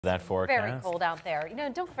That forecast. Very cold out there.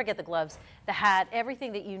 Don't forget the gloves, the hat,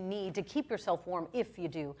 everything that you need to keep yourself warm if you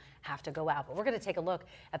do have to go out. But we're going to take a look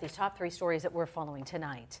at these top 3 stories that we're following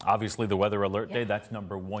tonight. Obviously, the weather alert day, that's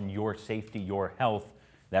number one. Your safety, your health.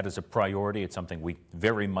 That is a priority. It's something we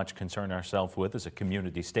very much concern ourselves with as a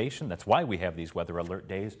community station. That's why we have these weather alert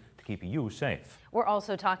days, to keep you safe. We're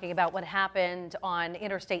also talking about what happened on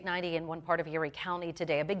Interstate 90 in one part of Erie County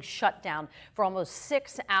today. A big shutdown for almost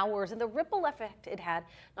 6 hours and the ripple effect it had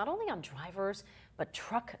not only on drivers, but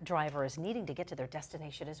truck drivers needing to get to their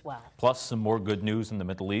destination as well. Plus some more good news in the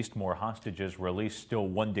Middle East. More hostages released. Still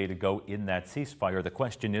 1 day to go in that ceasefire. The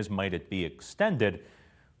question is, might it be extended?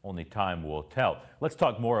 Only time will tell. Let's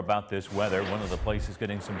talk more about this weather. One of the places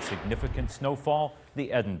getting some significant snowfall,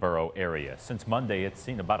 the Edinburgh area. Since Monday, it's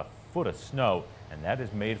seen about a foot of snow, and that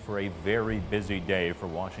has made for a very busy day for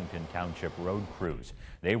Washington Township road crews.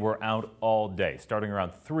 They were out all day, starting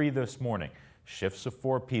around 3 this morning. Shifts of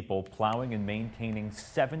 4 people plowing and maintaining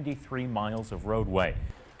 73 miles of roadway.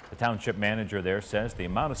 The township manager there says the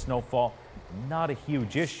amount of snowfall, not a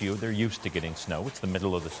huge issue. They're used to getting snow. It's the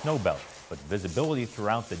middle of the snow belt. But visibility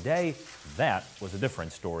throughout the day, that was a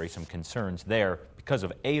different story. Some concerns there because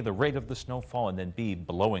of A, the rate of the snowfall, and then B,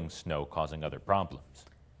 blowing snow causing other problems.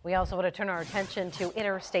 We also want to turn our attention to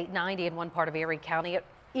Interstate 90 in one part of Erie County. It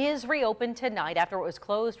is reopened tonight after it was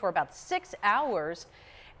closed for about 6 hours.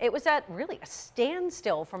 It was at really a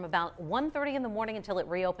standstill from about 1:30 in the morning until it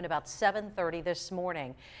reopened about 7:30 this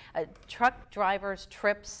morning. Truck drivers'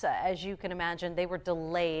 trips, as you can imagine, they were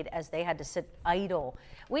delayed as they had to sit idle.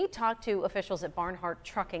 We talked to officials at Barnhart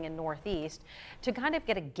Trucking in Northeast to kind of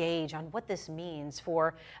get a gauge on what this means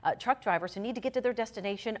for truck drivers who need to get to their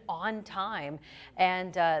destination on time.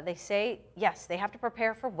 And they say, yes, they have to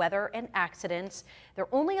prepare for weather and accidents.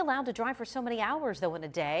 They're only allowed to drive for so many hours, though, in a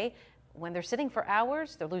day. When they're sitting for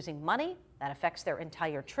hours, they're losing money. That affects their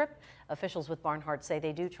entire trip. Officials with Barnhart say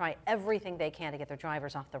they do try everything they can to get their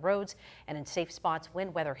drivers off the roads and in safe spots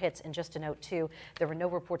when weather hits. And just to note, too, there were no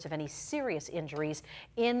reports of any serious injuries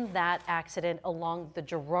in that accident along the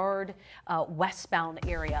Girard westbound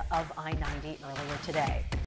area of I-90 earlier today.